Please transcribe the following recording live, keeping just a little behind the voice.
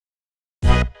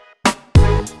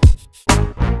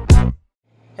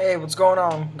Hey, what's going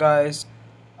on, guys?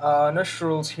 Nush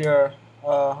Rules here.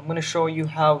 I'm gonna show you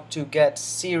how to get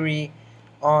Siri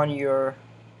on your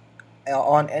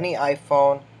on any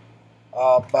iPhone,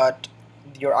 but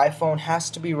your iPhone has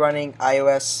to be running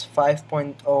iOS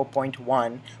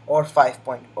 5.0.1 or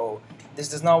 5.0. This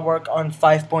does not work on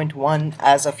 5.1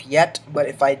 as of yet, but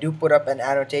if I do put up an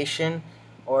annotation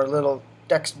or a little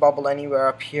text bubble anywhere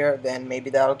up here, then maybe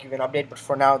that'll give you an update. But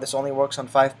for now, this only works on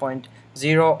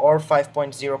 5.0 or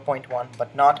 5.0.1,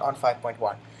 but not on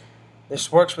 5.1. This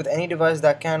works with any device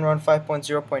that can run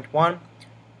 5.0.1,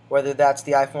 whether that's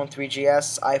the iPhone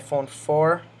 3GS, iPhone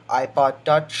 4, iPod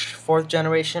Touch 4th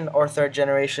generation or 3rd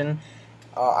generation.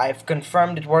 I've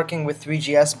confirmed it working with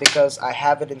 3GS because I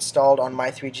have it installed on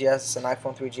my 3GS, an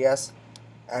iPhone 3GS,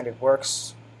 and it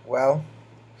works well.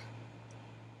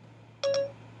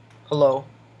 Hello.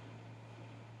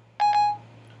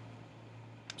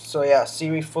 So yeah,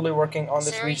 Siri fully working on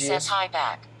the Siri 3GS. says hi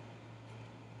back.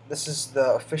 This is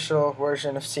the official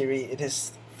version of Siri. It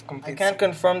is complete. I can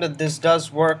confirm that this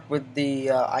does work with the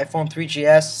iPhone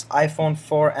 3GS, iPhone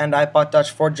 4, and iPod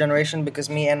Touch 4th generation because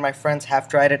me and my friends have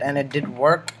tried it and it did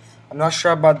work. I'm not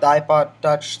sure about the iPod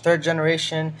Touch 3rd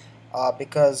generation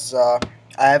because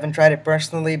I haven't tried it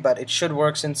personally, but it should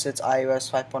work since it's iOS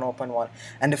 5.0.1.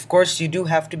 And of course, you do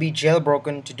have to be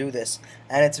jailbroken to do this.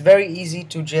 And it's very easy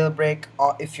to jailbreak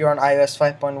if you're on iOS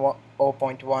 5.0.1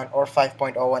 or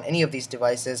 5.0 on any of these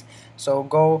devices. So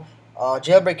go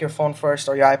jailbreak your phone first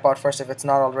or your iPod first if it's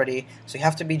not already. So you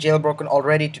have to be jailbroken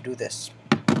already to do this.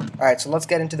 Alright, so let's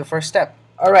get into the first step.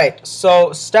 Alright,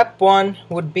 so step 1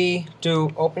 would be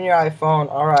to open your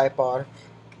iPhone or iPod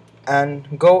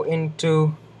and go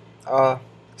into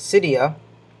Cydia.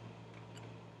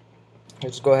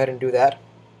 Let's go ahead and do that.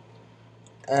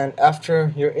 And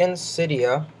after you're in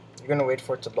Cydia, you're going to wait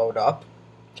for it to load up.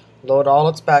 Load all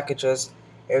its packages.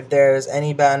 If there's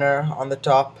any banner on the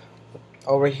top,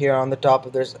 over here on the top,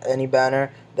 if there's any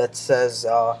banner that says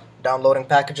downloading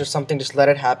package or something, just let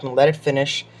it happen, let it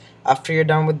finish. After you're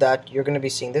done with that, you're going to be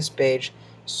seeing this page.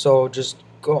 So just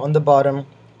go on the bottom,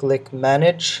 click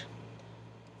manage,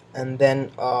 and then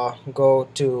go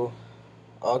to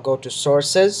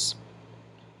sources.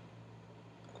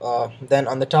 Then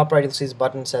on the top right you'll see this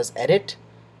button says edit.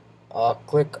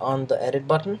 Click on the edit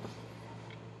button.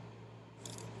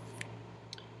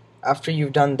 After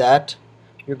you've done that,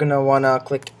 you're gonna wanna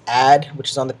click add, which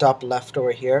is on the top left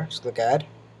over here. Just click add,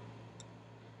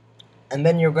 and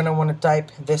then you're gonna wanna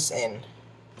type this in.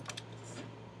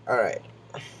 Alright,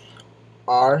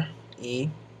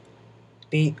 REPO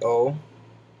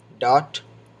dot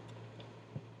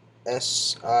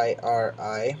SIRIPORT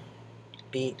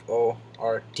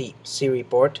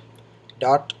Siriport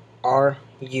dot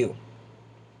RU.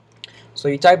 So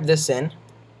you type this in,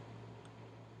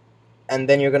 and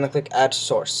then you're gonna click add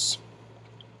source.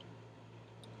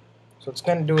 So it's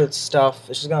gonna do its stuff.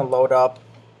 It's just gonna load up.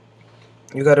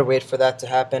 You gotta wait for that to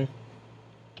happen.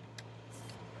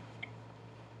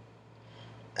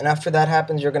 And after that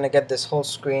happens, you're gonna get this whole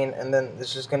screen, and then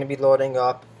it's just gonna be loading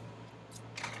up.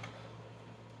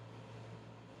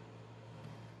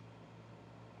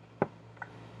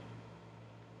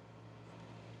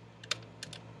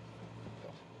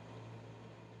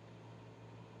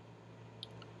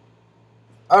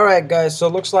 Alright guys, so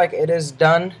it looks like it is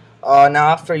done. Now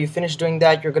after you finish doing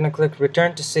that, you're going to click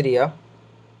return to Cydia,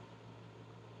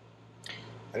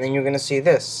 and then you're going to see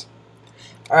this.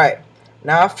 Alright,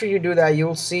 now after you do that,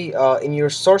 you'll see in your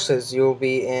sources, you'll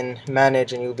be in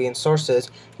manage and you'll be in sources,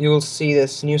 you'll see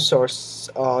this new source,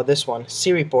 this one,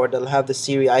 Siriport, that'll have the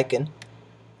Siri icon,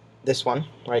 this one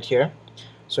right here.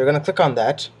 So you're going to click on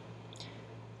that,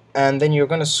 and then you're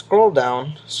going to scroll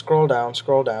down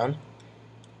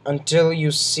until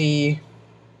you see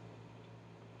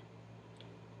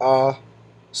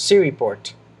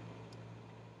Siriport.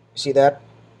 You see that?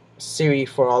 Siri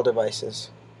for all devices,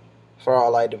 for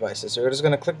all iDevices. So we're just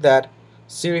going to click that,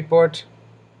 Siriport,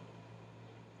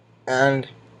 and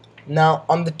now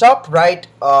on the top right,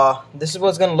 this is what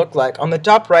it's going to look like. On the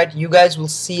top right, you guys will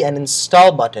see an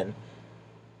install button.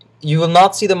 You will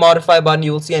not see the modify button,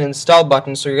 you will see an install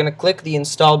button, so you're going to click the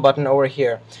install button over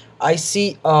here. I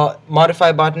see a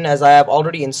modify button as I have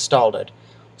already installed it.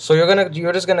 So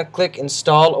you're just gonna click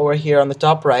install over here on the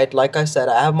top right. Like I said,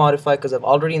 I have modified because I've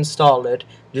already installed it.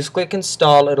 Just click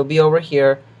install, it'll be over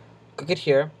here. Click it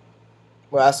here.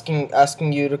 We're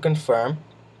asking you to confirm.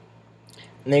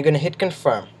 And then you're gonna hit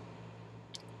confirm.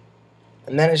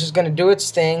 And then it's just gonna do its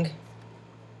thing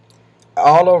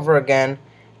all over again.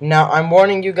 Now I'm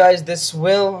warning you guys, this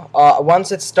will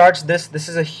once it starts, this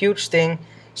is a huge thing.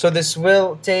 So this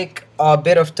will take a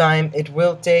bit of time. It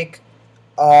will take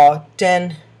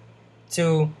 10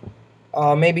 to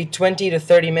maybe 20 to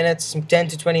 30 minutes, 10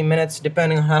 to 20 minutes,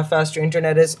 depending on how fast your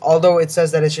internet is. Although it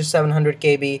says that it's just 700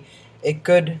 KB,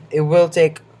 it will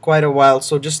take quite a while.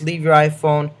 So just leave your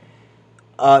iPhone.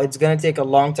 It's gonna take a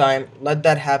long time. Let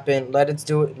that happen. Let it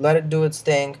do its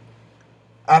thing.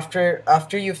 After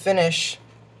you finish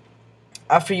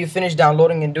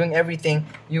downloading and doing everything,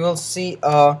 you will see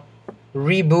a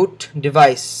reboot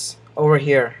device over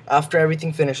here. After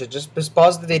everything finishes, just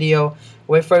pause the video,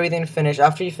 wait for everything to finish.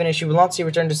 After you finish, you will not see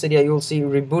return to Cydia, you will see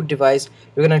reboot device.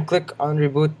 You're gonna click on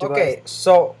reboot device. Okay,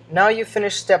 so now you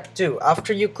finish step 2.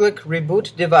 After you click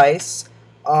reboot device,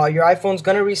 your iPhone's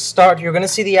gonna restart. You're gonna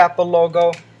see the Apple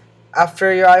logo.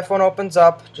 After your iPhone opens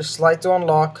up, just slide to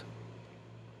unlock.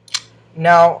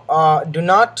 Now do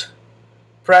not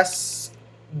press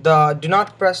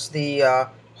the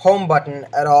home button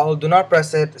at all. Do not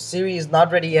press it. Siri is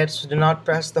not ready yet, so do not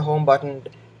press the home button.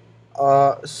 Do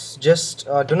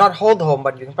not hold the home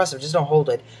button. You can press it, just don't hold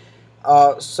it.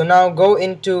 So now go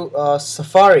into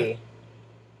Safari.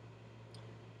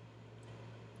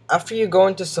 After you go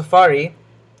into Safari,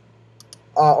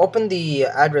 open the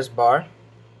address bar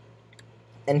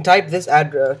and type this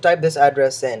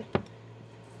address in: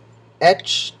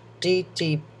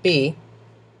 http://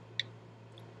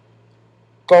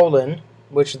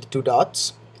 which is the 2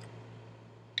 dots,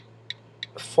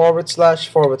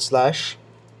 //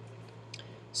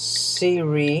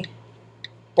 Siri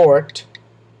port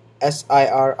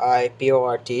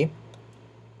SIRIPORT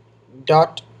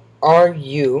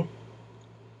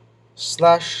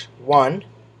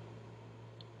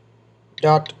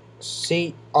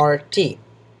 .ru/1.crt.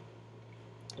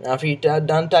 After you're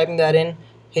done typing that in,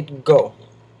 hit go.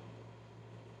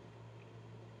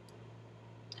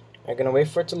 You're gonna wait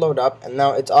for it to load up, and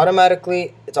now it's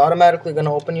automatically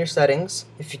gonna open your settings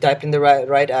if you typed in the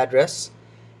right address.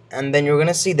 And then you're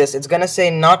gonna see this. It's gonna say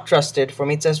not trusted. For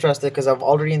me it says trusted because I've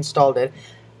already installed it.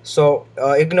 So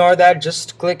ignore that,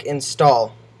 just click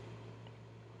install.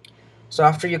 So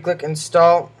after you click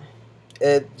install,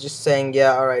 it's just saying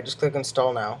yeah, alright, just click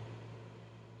install now.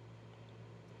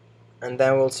 And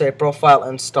then we'll say profile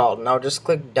installed. Now just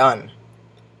click done.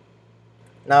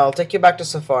 Now I'll take you back to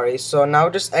Safari. So now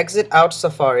just exit out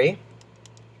Safari.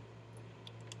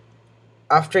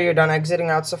 After you're done exiting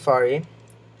out Safari,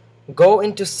 go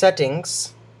into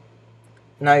settings.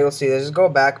 Now you'll see this. Just go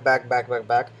back.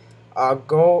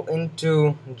 Go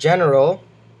into general,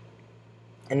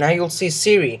 and now you'll see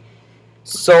Siri.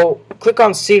 So click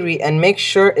on Siri and make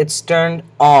sure it's turned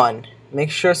on. Make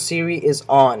sure Siri is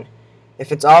on.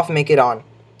 If it's off, make it on.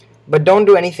 But don't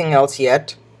do anything else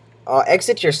yet.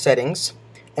 Exit your settings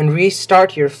and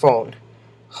restart your phone.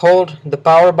 Hold the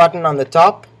power button on the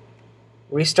top.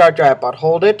 Restart your iPod.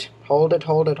 Hold it,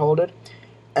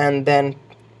 and then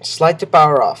slide to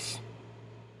power off.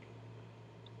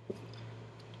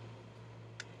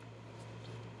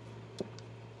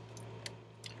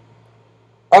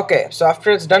 Okay, so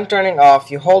after it's done turning off,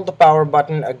 you hold the power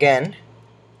button again.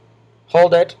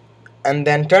 Hold it, and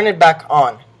then turn it back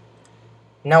on.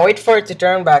 Now wait for it to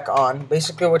turn back on.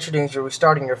 Basically what you're doing is you're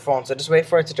restarting your phone, so just wait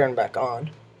for it to turn back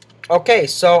on. Okay,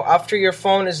 so after your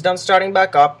phone is done starting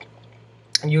back up,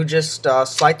 you just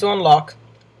slide to unlock.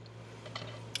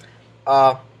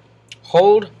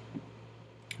 Hold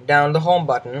down the home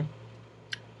button,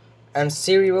 and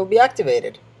Siri will be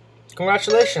activated.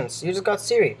 Congratulations, you just got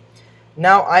Siri.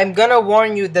 Now I'm gonna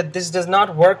warn you that this does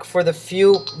not work for the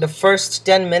first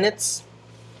 10 minutes.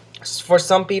 For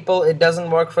some people it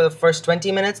doesn't work for the first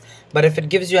 20 minutes, but if it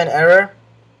gives you an error,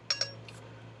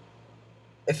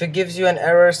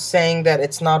 saying that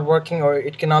it's not working or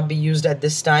it cannot be used at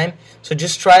this time, so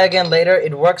just try again later.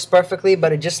 It works perfectly,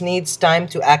 but it just needs time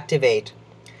to activate.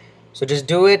 So just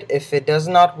do it. If it does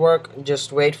not work,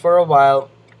 just wait for a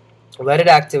while, let it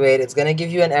activate. It's gonna give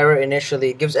you an error initially.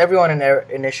 It gives everyone an error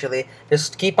initially.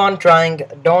 Just keep on trying.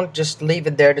 Don't just leave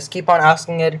it there. Just keep on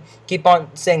asking it, keep on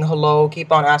saying hello,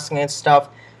 keep on asking it stuff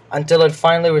until it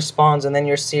finally responds, and then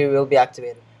your Siri will be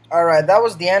activated. Alright, that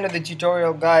was the end of the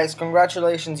tutorial, guys.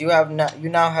 Congratulations, you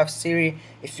now have Siri.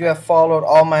 If you have followed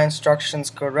all my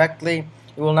instructions correctly,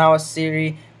 you will now have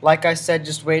Siri. Like I said,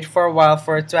 just wait for a while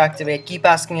for it to activate. Keep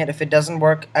asking it. If it doesn't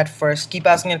work at first, keep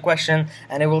asking it a question,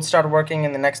 and it will start working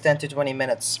in the next 10 to 20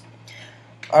 minutes.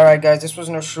 Alright guys, this was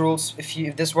Rules. If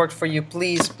this worked for you,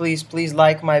 please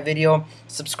like my video,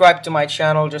 subscribe to my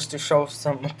channel just to show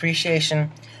some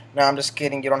appreciation. No, I'm just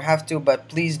kidding, you don't have to, but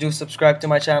please do subscribe to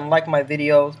my channel, like my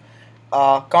videos,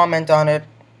 comment on it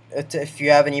if you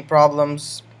have any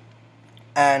problems,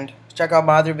 and check out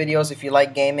my other videos if you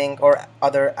like gaming or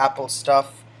other Apple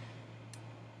stuff.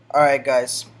 Alright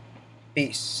guys,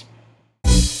 peace.